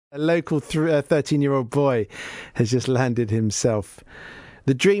A local 13-year-old boy has just landed himself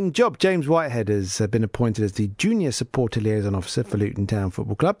the dream job. James Whitehead has been appointed as the Junior Supporter Liaison Officer for Luton Town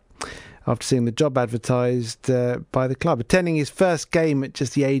Football Club after seeing the job advertised by the club. Attending his first game at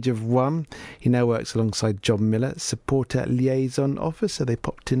just the age of 1, he now works alongside John Miller, Supporter Liaison Officer. They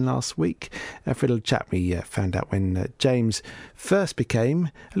popped in last week for a little chat. We found out when James first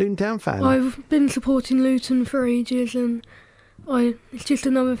became a Luton Town fan. I've been supporting Luton for ages, and it's just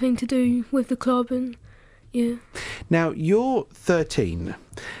another thing to do with the club, and yeah. Now, you're 13.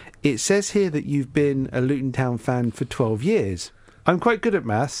 It says here that you've been a Luton Town fan for 12 years. I'm quite good at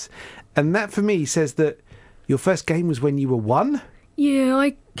maths, and that for me says that your first game was when you were 1? Yeah,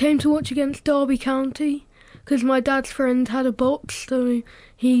 I came to watch against Derby County because my dad's friend had a box, so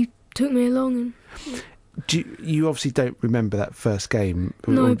he took me along. And you obviously don't remember that first game?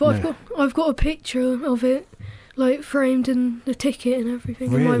 No, but I've got a picture of it, like framed in the ticket and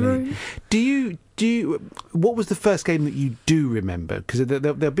everything in my room. Do you? What was the first game that you do remember? Because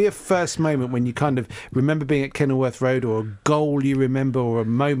there'll be a first moment when you kind of remember being at Kenilworth Road, or a goal you remember, or a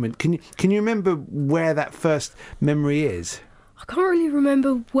moment. Can you remember where that first memory is? I can't really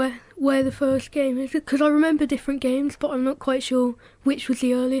remember where the first game is, because I remember different games, but I'm not quite sure which was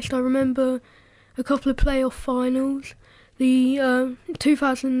the earliest. I remember a couple of playoff finals, the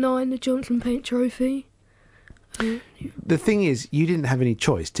 2009, the Johnson Paint Trophy. The thing is, you didn't have any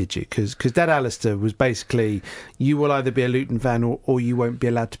choice, did you? Because Dad Alistair was basically, you will either be a Luton fan or you won't be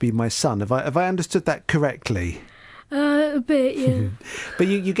allowed to be my son. Have I understood that correctly? A bit, yeah. But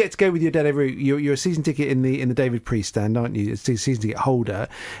you get to go with your dad every. You're a season ticket in the David Priest stand, aren't you? It's a season ticket holder.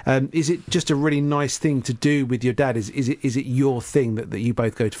 Is it just a really nice thing to do with your dad? Is it your thing that you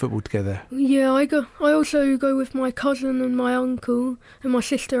both go to football together? Yeah, I also go with my cousin and my uncle and my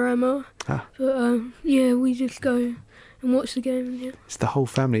sister Emma. But yeah, we just go and watch the game. Yeah. It's the whole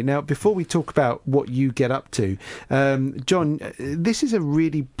family. Now, before we talk about what you get up to, John, this is a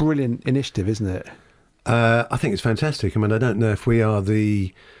really brilliant initiative, isn't it? I think it's fantastic. I mean, I don't know if we are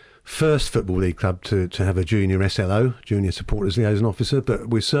the first Football League club to have a junior SLO, Junior Supporters Liaison Officer, but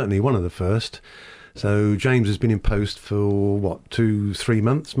we're certainly one of the first. So James has been in post for, 2-3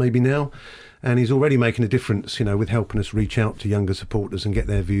 months maybe now, and he's already making a difference, with helping us reach out to younger supporters and get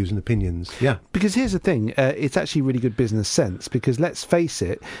their views and opinions. Yeah. Because here's the thing, it's actually really good business sense, because let's face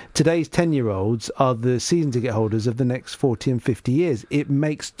it, today's 10-year-olds are the season ticket holders of the next 40 and 50 years. It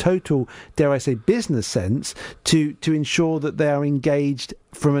makes total, dare I say, business sense to ensure that they are engaged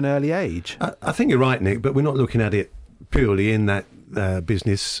from an early age. I think you're right, Nick, but we're not looking at it purely in that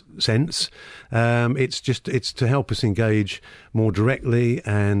business sense. It's to help us engage more directly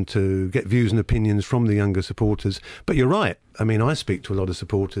and to get views and opinions from the younger supporters. But you're right. I mean, I speak to a lot of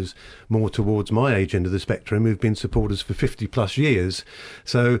supporters more towards my age end of the spectrum who've been supporters for 50 plus years.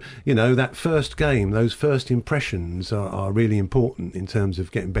 So, that first game, those first impressions are really important in terms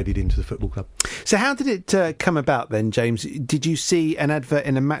of getting bedded into the football club. So how did it come about then, James? Did you see an advert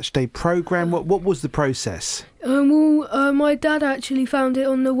in a matchday programme? What was the process? My dad actually found it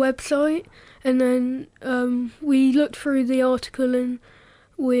on the website, and then we looked through the article, and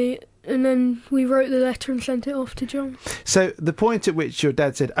then we wrote the letter and sent it off to John. So the point at which your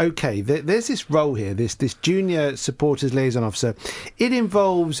dad said, OK, there's this role here, this Junior Supporters Liaison Officer. It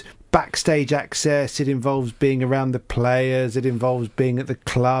involves backstage access, it involves being around the players, it involves being at the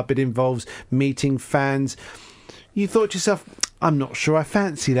club, it involves meeting fans. You thought to yourself, I'm not sure I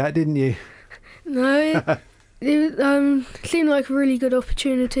fancy that, didn't you? No, it seemed like a really good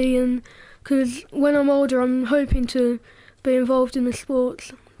opportunity, and because when I'm older, I'm hoping to be involved in the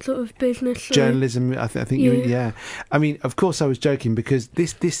sports sort of business. Journalism, I think yeah. I mean, of course I was joking, because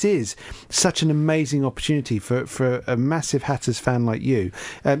this is such an amazing opportunity for a massive Hatters fan like you.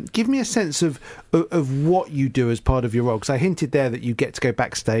 Give me a sense of what you do as part of your role, because I hinted there that you get to go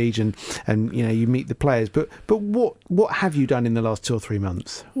backstage and you meet the players, but what have you done in the last 2 or 3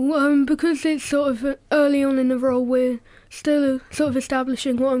 months? Because it's sort of early on in the role, we're still sort of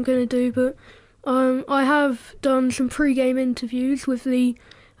establishing what I'm going to do, but I have done some pre-game interviews with the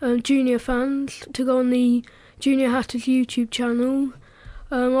junior fans to go on the Junior Hatters YouTube channel.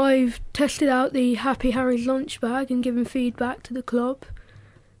 I've tested out the Happy Harry's lunch bag and given feedback to the club.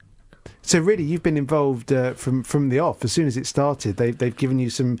 So really, you've been involved from the off. As soon as it started, they've given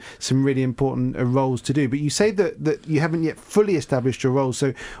you some really important roles to do. But you say that you haven't yet fully established your role.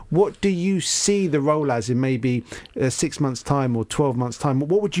 So what do you see the role as in maybe 6 months' time or 12 months' time?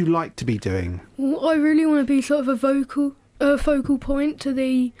 What would you like to be doing? Well, I really want to be sort of a focal point to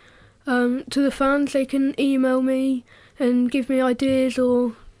the fans. They can email me and give me ideas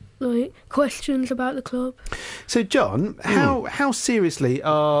or like questions about the club. So, John, how seriously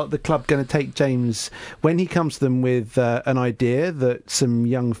are the club going to take James when he comes to them with an idea that some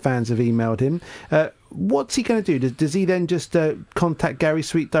young fans have emailed him? What's he going to do? Does he then just contact Gary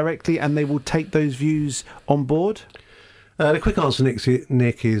Sweet directly and they will take those views on board? The quick answer,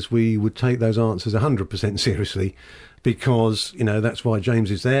 Nick, is we would take those answers 100% seriously, because, you know, that's why James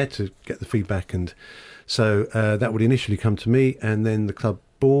is there, to get the feedback. And so that would initially come to me, and then the club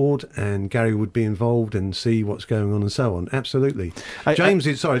board, and Gary would be involved and see what's going on and so on. Absolutely. James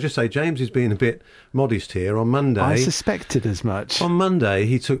is being a bit modest here. On Monday, I suspected as much. On Monday,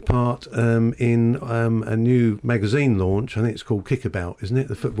 he took part in a new magazine launch. I think it's called Kickabout, isn't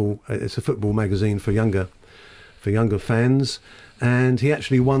it? It's a football magazine for younger fans. And he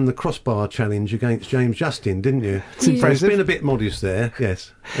actually won the crossbar challenge against James Justin, didn't you? It's impressive. So he's been a bit modest there,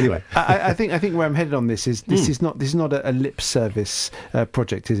 yes. Anyway, I think where I'm headed on this is this is not a lip service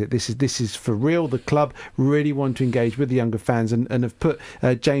project, is it? This is for real. The club really want to engage with the younger fans and have put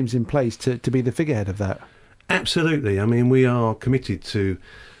James in place to be the figurehead of that. Absolutely. I mean, we are committed to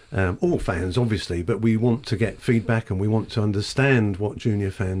all fans, obviously, but we want to get feedback and we want to understand what junior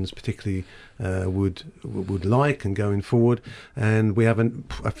fans particularly would like and going forward. And we have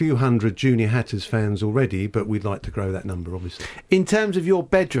a few hundred Junior Hatters fans already, but we'd like to grow that number, obviously. In terms of your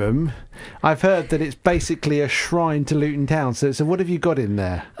bedroom, I've heard that it's basically a shrine to Luton Town. So what have you got in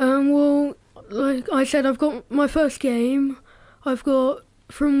there? Well, like I said, I've got my first game. I've got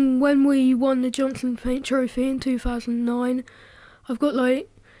from when we won the Johnson Paint Trophy in 2009. I've got like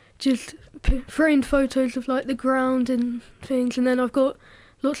just framed photos of like the ground and things, and then I've got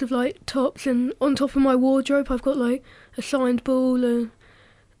lots of like tops, and on top of my wardrobe I've got like a signed ball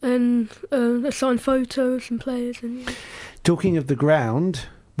and a signed photo of some players. And yeah. Talking of the ground,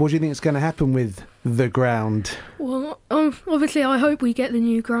 what do you think is going to happen with the ground? Well, obviously I hope we get the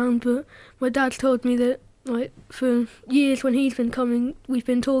new ground, but my dad's told me that like for years when he's been coming we've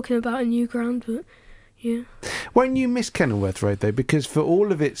been talking about a new ground, but yeah. Won't you miss Kenilworth Road though? Because for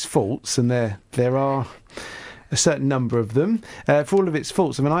all of its faults, and there are a certain number of them, for all of its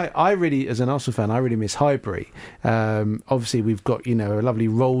faults, I mean, I really, as an Arsenal fan, I really miss Highbury. Obviously, we've got, you know, a lovely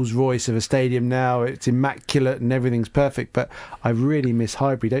Rolls Royce of a stadium now. It's immaculate and everything's perfect, but I really miss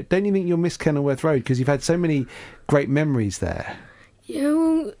Highbury. Don't you think you'll miss Kenilworth Road? Because you've had so many great memories there. Yeah,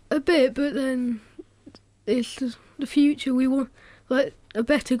 well, a bit, but then it's the future. We want like a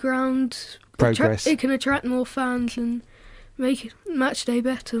better ground. Progress. It can attract more fans and make match day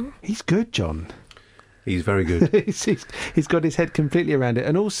better. He's good, John. He's very good. he's got his head completely around it.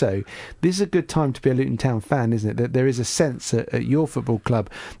 And also, this is a good time to be a Luton Town fan, isn't it? That there is a sense at your football club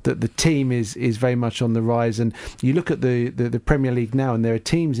that the team is very much on the rise. And you look at the Premier League now, and there are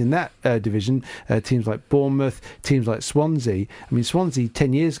teams in that division, teams like Bournemouth, teams like Swansea. I mean, Swansea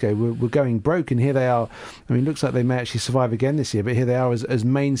 10 years ago were going broke, and here they are. I mean, it looks like they may actually survive again this year, but here they are as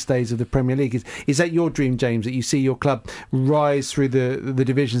mainstays of the Premier League. Is that your dream, James, that you see your club rise through the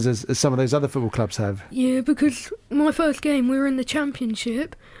divisions as some of those other football clubs have? Yeah, because my first game we were in the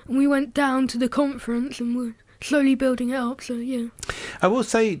Championship and we went down to the Conference and we're slowly building it up, so yeah. I will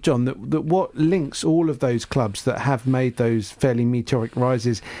say, John, that what links all of those clubs that have made those fairly meteoric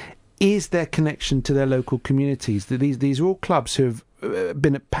rises is their connection to their local communities. These are all clubs who have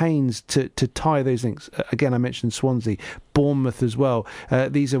been at pains to tie those links. Again, I mentioned Swansea, Bournemouth as well.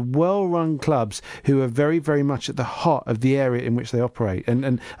 These are well-run clubs who are very, very much at the heart of the area in which they operate.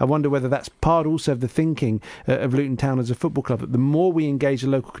 And I wonder whether that's part also of the thinking of Luton Town as a football club, that the more we engage the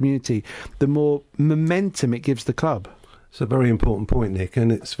local community, the more momentum it gives the club. It's a very important point, Nick,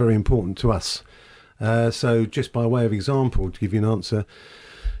 and it's very important to us. So just by way of example, to give you an answer,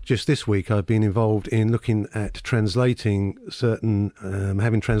 just this week I've been involved in looking at translating certain,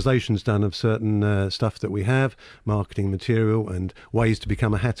 having translations done of certain stuff that we have, marketing material and ways to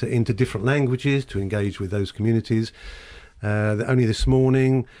become a Hatter into different languages to engage with those communities. Only this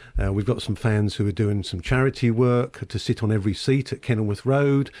morning we've got some fans who are doing some charity work to sit on every seat at Kenilworth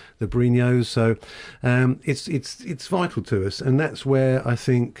Road, the Brinos. So it's vital to us, and that's where I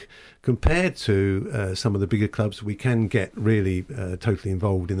think, compared to some of the bigger clubs, we can get really totally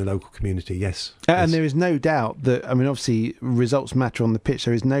involved in the local community. Yes. And there is no doubt that, I mean, obviously results matter on the pitch.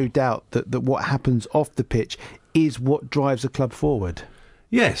 There is no doubt that what happens off the pitch is what drives a club forward.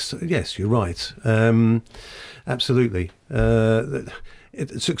 Yes, you're right. Absolutely.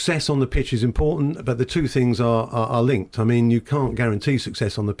 Success on the pitch is important, but the two things are linked. I mean, you can't guarantee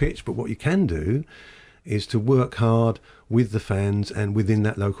success on the pitch, but what you can do is to work hard with the fans and within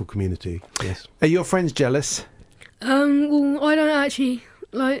that local community. Yes. Are your friends jealous? Well, I don't actually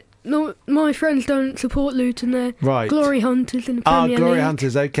not my friends don't support Luton. They're Right. glory hunters in the Premier League. Glory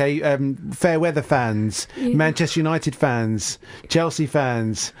hunters, okay. Fair weather fans, Yeah. Manchester United fans, Chelsea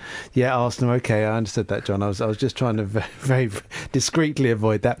fans. Yeah, Arsenal, okay, I understood that, John. I was just trying to very discreetly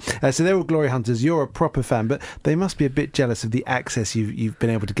avoid that. So they're all glory hunters. You're a proper fan, but they must be a bit jealous of the access you've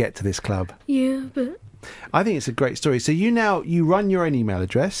been able to get to this club. Yeah, but I think it's a great story. So you run your own email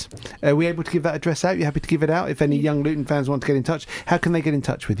address. Are we able to give that address out? You happy to give it out? If any young Luton fans want to get in touch, how can they get in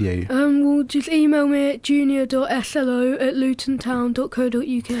touch with you? well, just email me at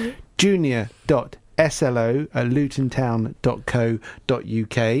junior.slo@lutontown.co.uk.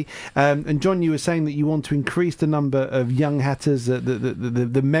 junior.slo@lutontown.co.uk. And John, you were saying that you want to increase the number of young hatters,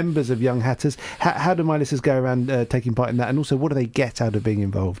 the members of young hatters. How do my listeners go around taking part in that? And also, what do they get out of being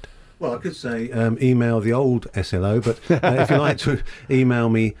involved? Well, I could say email the old SLO, but if you like to email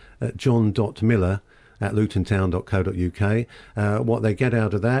me at john.miller@lutontown.co.uk, what they get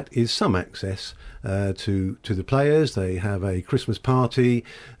out of that is some access to the players. They have a Christmas party.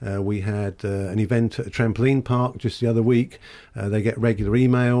 We had an event at a trampoline park just the other week. They get regular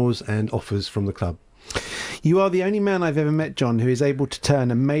emails and offers from the club. You are the only man I've ever met, John, who is able to turn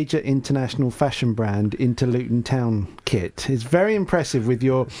a major international fashion brand into Luton Town kit. It's very impressive with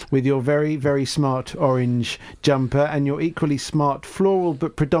your very, very smart orange jumper and your equally smart floral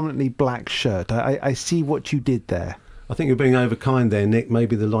but predominantly black shirt. I see what you did there. I think you're being overkind there, Nick.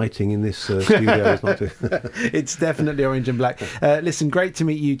 Maybe the lighting in this studio is not too... It's definitely orange and black. Listen, great to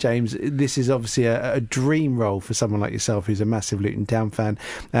meet you, James. This is obviously a dream role for someone like yourself who's a massive Luton Town fan,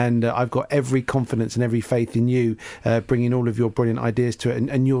 and I've got every confidence and every faith in you bringing all of your brilliant ideas to it,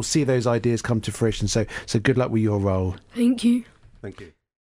 and you'll see those ideas come to fruition. So good luck with your role. Thank you. Thank you.